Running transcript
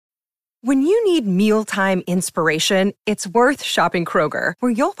When you need mealtime inspiration, it's worth shopping Kroger,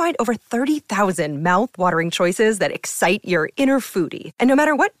 where you'll find over 30,000 mouth-watering choices that excite your inner foodie. And no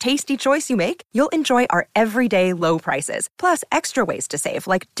matter what tasty choice you make, you'll enjoy our everyday low prices, plus extra ways to save,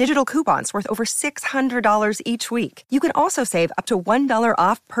 like digital coupons worth over $600 each week. You can also save up to $1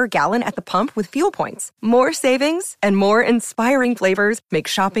 off per gallon at the pump with fuel points. More savings and more inspiring flavors make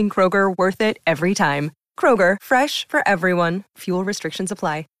shopping Kroger worth it every time. Kroger, fresh for everyone. Fuel restrictions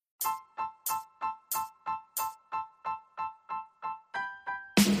apply.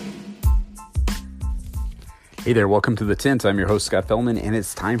 Hey there, welcome to The Tint. I'm your host, Scott Fellman, and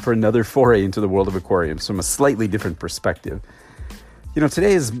it's time for another foray into the world of aquariums from a slightly different perspective. You know,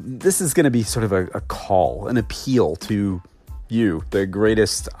 this is going to be sort of a call, an appeal to you, the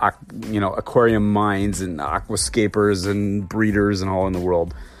greatest, aquarium minds and aquascapers and breeders and all in the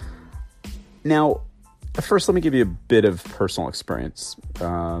world. Now, first, let me give you a bit of personal experience.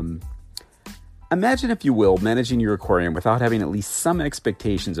 Imagine, if you will, managing your aquarium without having at least some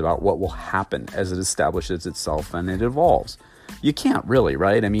expectations about what will happen as it establishes itself and it evolves. You can't really,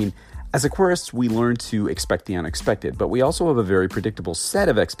 right? I mean, as aquarists, we learn to expect the unexpected, but we also have a very predictable set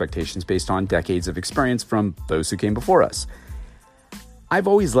of expectations based on decades of experience from those who came before us. I've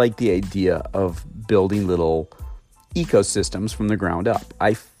always liked the idea of building little ecosystems from the ground up.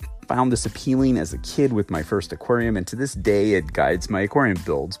 I found this appealing as a kid with my first aquarium, and to this day it guides my aquarium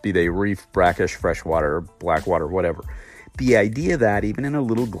builds, be they reef, brackish, freshwater, blackwater, whatever. The idea that even in a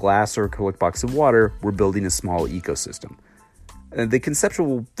little glass or acrylic box of water, we're building a small ecosystem.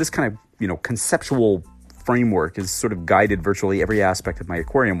 This kind of conceptual framework has sort of guided virtually every aspect of my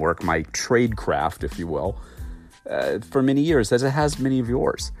aquarium work, my trade craft, if you will, for many years, as it has many of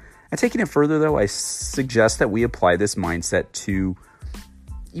yours. And taking it further, though, I suggest that we apply this mindset to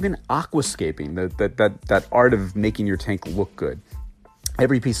even aquascaping, that art of making your tank look good.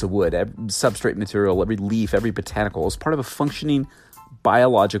 Every piece of wood, every substrate material, every leaf, every botanical is part of a functioning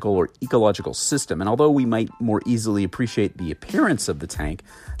biological or ecological system. And although we might more easily appreciate the appearance of the tank,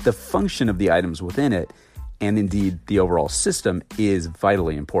 the function of the items within it, and indeed the overall system, is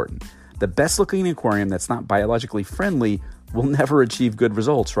vitally important. The best looking aquarium that's not biologically friendly will never achieve good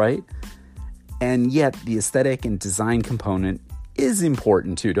results, right? And yet the aesthetic and design component is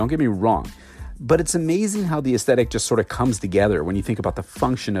important too, don't get me wrong. But it's amazing how the aesthetic just sort of comes together when you think about the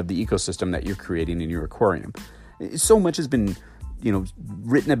function of the ecosystem that you're creating in your aquarium. So much has been,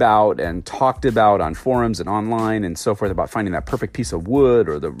 written about and talked about on forums and online and so forth about finding that perfect piece of wood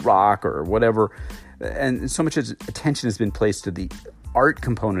or the rock or whatever. And so much attention has been placed to the art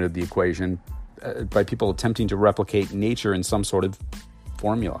component of the equation by people attempting to replicate nature in some sort of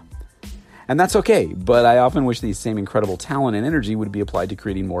formula. And that's okay, but I often wish the same incredible talent and energy would be applied to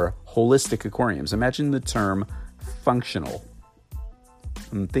creating more holistic aquariums. Imagine the term functional.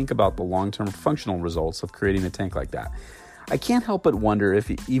 And think about the long-term functional results of creating a tank like that. I can't help but wonder if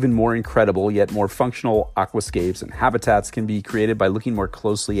even more incredible yet more functional aquascapes and habitats can be created by looking more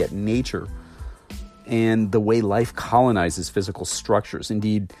closely at nature and the way life colonizes physical structures,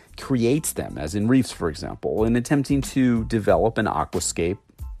 indeed creates them, as in reefs, for example, and attempting to develop an aquascape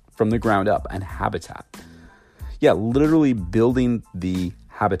from the ground up and habitat. Yeah, literally building the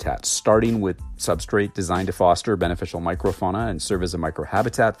habitat, starting with substrate designed to foster beneficial microfauna and serve as a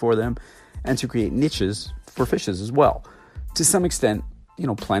microhabitat for them, and to create niches for fishes as well. To some extent,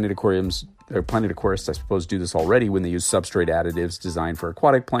 planet aquarists, I suppose, do this already when they use substrate additives designed for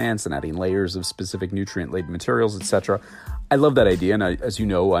aquatic plants and adding layers of specific nutrient-laden materials, etc. I love that idea, and as you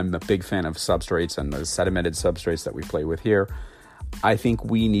know, I'm a big fan of substrates and the sedimented substrates that we play with here. I think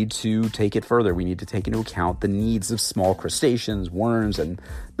we need to take it further. We need to take into account the needs of small crustaceans, worms, and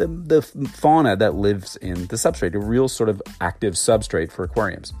the fauna that lives in the substrate, a real sort of active substrate for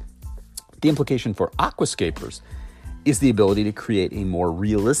aquariums. The implication for aquascapers is the ability to create a more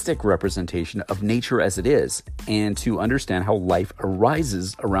realistic representation of nature as it is, and to understand how life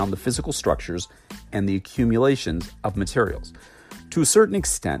arises around the physical structures and the accumulations of materials. To a certain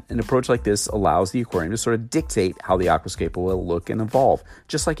extent, an approach like this allows the aquarium to sort of dictate how the aquascape will look and evolve,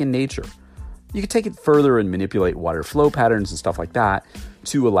 just like in nature. You could take it further and manipulate water flow patterns and stuff like that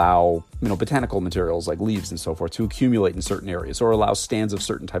to allow, botanical materials like leaves and so forth to accumulate in certain areas, or allow stands of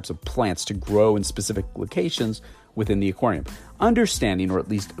certain types of plants to grow in specific locations within the aquarium. Understanding, or at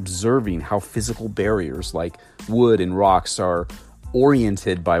least observing, how physical barriers like wood and rocks are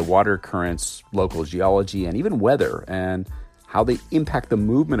oriented by water currents, local geology, and even weather, and how they impact the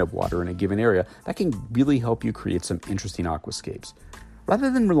movement of water in a given area, that can really help you create some interesting aquascapes.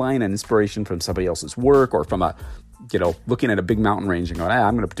 Rather than relying on inspiration from somebody else's work or from looking at a big mountain range and going,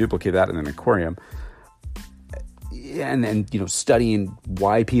 I'm going to duplicate that in an aquarium, and studying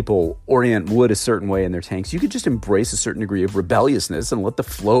why people orient wood a certain way in their tanks, you could just embrace a certain degree of rebelliousness and let the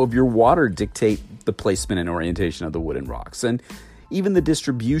flow of your water dictate the placement and orientation of the wooden rocks, and even the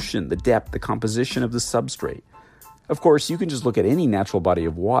distribution, the depth, the composition of the substrate. Of course, you can just look at any natural body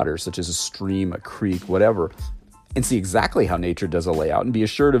of water, such as a stream, a creek, whatever, and see exactly how nature does a layout and be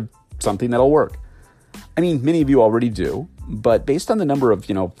assured of something that'll work. I mean, many of you already do, but based on the number of,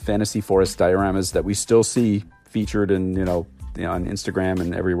 fantasy forest dioramas that we still see featured in, on Instagram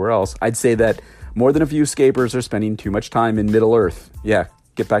and everywhere else, I'd say that more than a few escapers are spending too much time in Middle Earth. Yeah,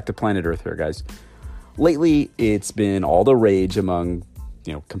 get back to planet Earth here, guys. Lately, it's been all the rage among,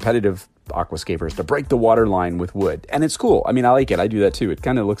 competitive aquascapers to break the water line with wood. And it's cool. I mean, I like it. I do that too. It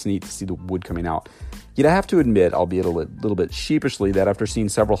kind of looks neat to see the wood coming out. Yet I have to admit, albeit a little bit sheepishly, that after seeing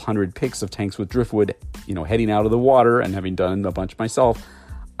several hundred pics of tanks with driftwood, heading out of the water and having done a bunch myself,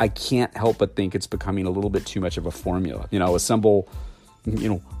 I can't help but think it's becoming a little bit too much of a formula. Assemble,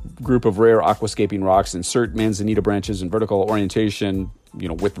 group of rare aquascaping rocks, insert manzanita branches and vertical orientation,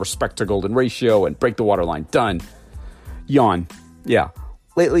 with respect to golden ratio, and break the water line. Done. Yawn. Yeah.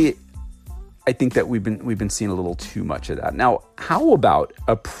 Lately, I think that we've been seeing a little too much of that. Now, how about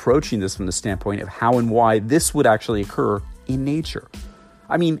approaching this from the standpoint of how and why this would actually occur in nature?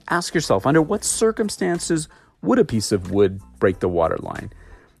 I mean, ask yourself, under what circumstances would a piece of wood break the water line?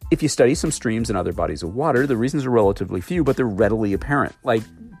 If you study some streams and other bodies of water, the reasons are relatively few, but they're readily apparent. Like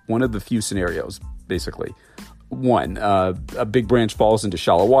one of the few scenarios, basically. One, a big branch falls into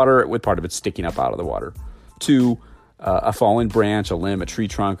shallow water with part of it sticking up out of the water. Two, a fallen branch, a limb, a tree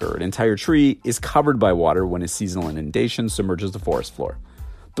trunk, or an entire tree is covered by water when a seasonal inundation submerges the forest floor.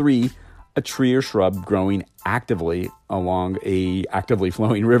 3, a tree or shrub growing actively along a actively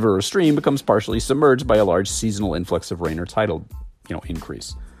flowing river or stream becomes partially submerged by a large seasonal influx of rain or tidal,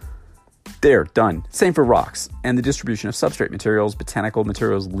 increase. There, done. Same for rocks and the distribution of substrate materials, botanical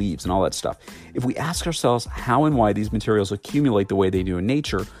materials, leaves, and all that stuff. If we ask ourselves how and why these materials accumulate the way they do in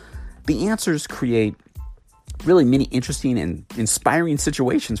nature, the answers create really many interesting and inspiring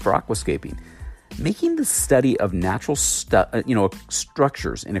situations for aquascaping. Making the study of natural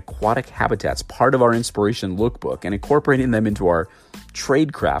structures in aquatic habitats part of our inspiration lookbook and incorporating them into our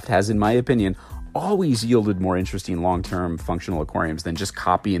tradecraft has, in my opinion, always yielded more interesting long-term functional aquariums than just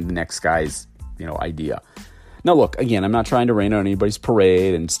copying the next guy's, idea. Now, look, again, I'm not trying to rain on anybody's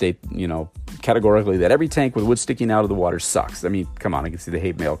parade and state, categorically that every tank with wood sticking out of the water sucks. I mean, come on, I can see the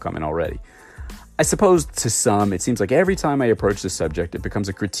hate mail coming already. I suppose to some, it seems like every time I approach this subject, it becomes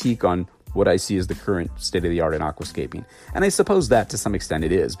a critique on what I see as the current state of the art in aquascaping. And I suppose that to some extent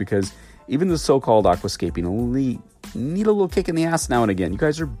it is, because even the so-called aquascaping only need a little kick in the ass now and again. You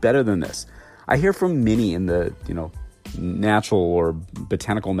guys are better than this. I hear from many in the, natural or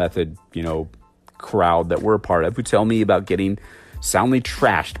botanical method, crowd that we're a part of who tell me about getting soundly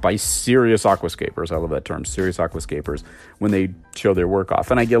trashed by serious aquascapers. I love that term, serious aquascapers, when they show their work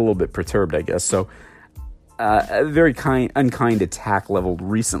off. And I get a little bit perturbed, I guess. So a very unkind attack leveled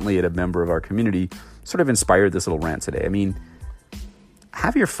recently at a member of our community sort of inspired this little rant today. I mean,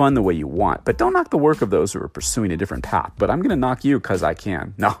 have your fun the way you want, but don't knock the work of those who are pursuing a different path. But I'm going to knock you because I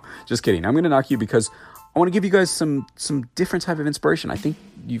can. No, just kidding. I'm going to knock you because I want to give you guys some different type of inspiration. I think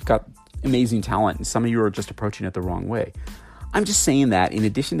you've got amazing talent, and some of you are just approaching it the wrong way. I'm just saying that in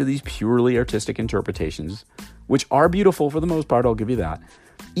addition to these purely artistic interpretations, which are beautiful for the most part, I'll give you that,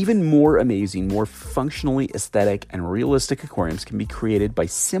 even more amazing, more functionally aesthetic and realistic aquariums can be created by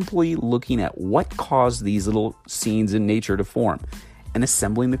simply looking at what caused these little scenes in nature to form and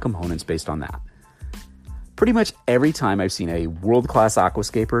assembling the components based on that. Pretty much every time I've seen a world-class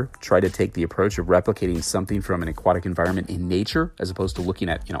aquascaper try to take the approach of replicating something from an aquatic environment in nature, as opposed to looking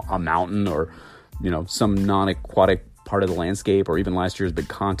at, a mountain or, some non-aquatic part of the landscape, or even last year's big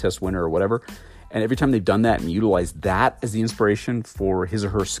contest winner or whatever, and every time they've done that and utilized that as the inspiration for his or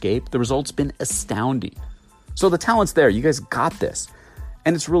her scape, the result's been astounding. So the talent's there. You guys got this.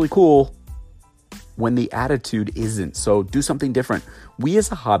 And it's really cool when the attitude isn't. So do something different. We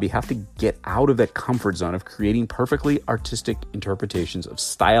as a hobby have to get out of that comfort zone of creating perfectly artistic interpretations of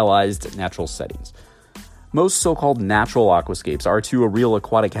stylized natural settings. Most so-called natural aquascapes are to a real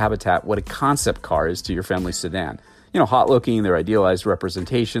aquatic habitat what a concept car is to your family sedan. Hot looking, they're idealized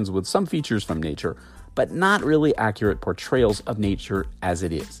representations with some features from nature, but not really accurate portrayals of nature as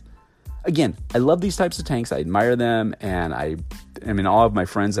it is. Again, I love these types of tanks. I admire them, and I am in awe of my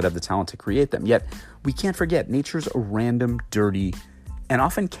friends that have the talent to create them. Yet, we can't forget, nature's a random, dirty, and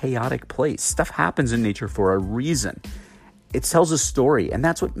often chaotic place. Stuff happens in nature for a reason. It tells a story, and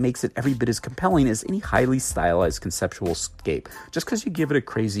that's what makes it every bit as compelling as any highly stylized conceptual scape. Just because you give it a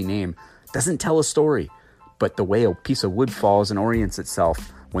crazy name doesn't tell a story. but the way a piece of wood falls and orients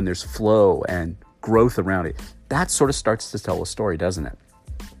itself when there's flow and growth around it, that sort of starts to tell a story, doesn't it?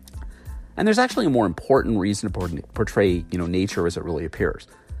 And there's actually a more important reason to portray, nature as it really appears,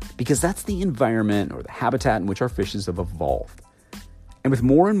 because that's the environment or the habitat in which our fishes have evolved. And with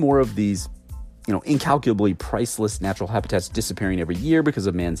more and more of these, incalculably priceless natural habitats disappearing every year because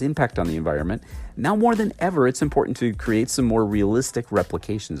of man's impact on the environment, now more than ever, it's important to create some more realistic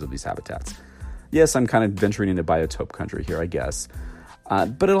replications of these habitats. Yes, I'm kind of venturing into biotope country here, I guess.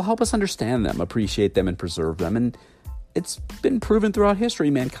 But it'll help us understand them, appreciate them, and preserve them. And it's been proven throughout history,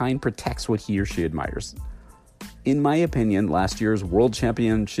 mankind protects what he or she admires. In my opinion, last year's World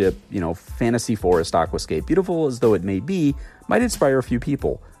Championship, fantasy forest aquascape, beautiful as though it may be, might inspire a few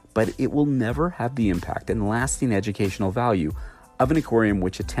people, but it will never have the impact and lasting educational value of an aquarium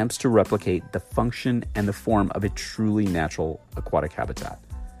which attempts to replicate the function and the form of a truly natural aquatic habitat.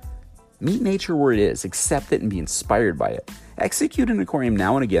 Meet nature where it is, accept it, and be inspired by it. Execute an aquarium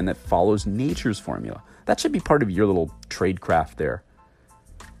now and again that follows nature's formula. That should be part of your little trade craft there.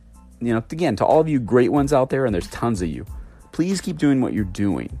 Again, to all of you great ones out there, and there's tons of you, please keep doing what you're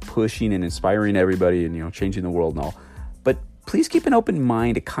doing, pushing and inspiring everybody and, changing the world and all. But please keep an open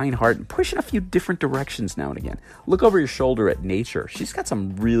mind, a kind heart, and push in a few different directions now and again. Look over your shoulder at nature. She's got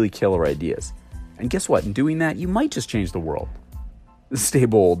some really killer ideas. And guess what? In doing that, you might just change the world. Stay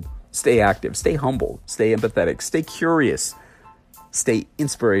bold. Stay active, stay humble, stay empathetic, stay curious, stay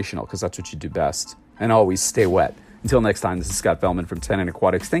inspirational, because that's what you do best. And always stay wet. Until next time, this is Scott Fellman from Tennant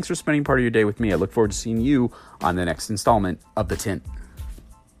Aquatics. Thanks for spending part of your day with me. I look forward to seeing you on the next installment of The Tint.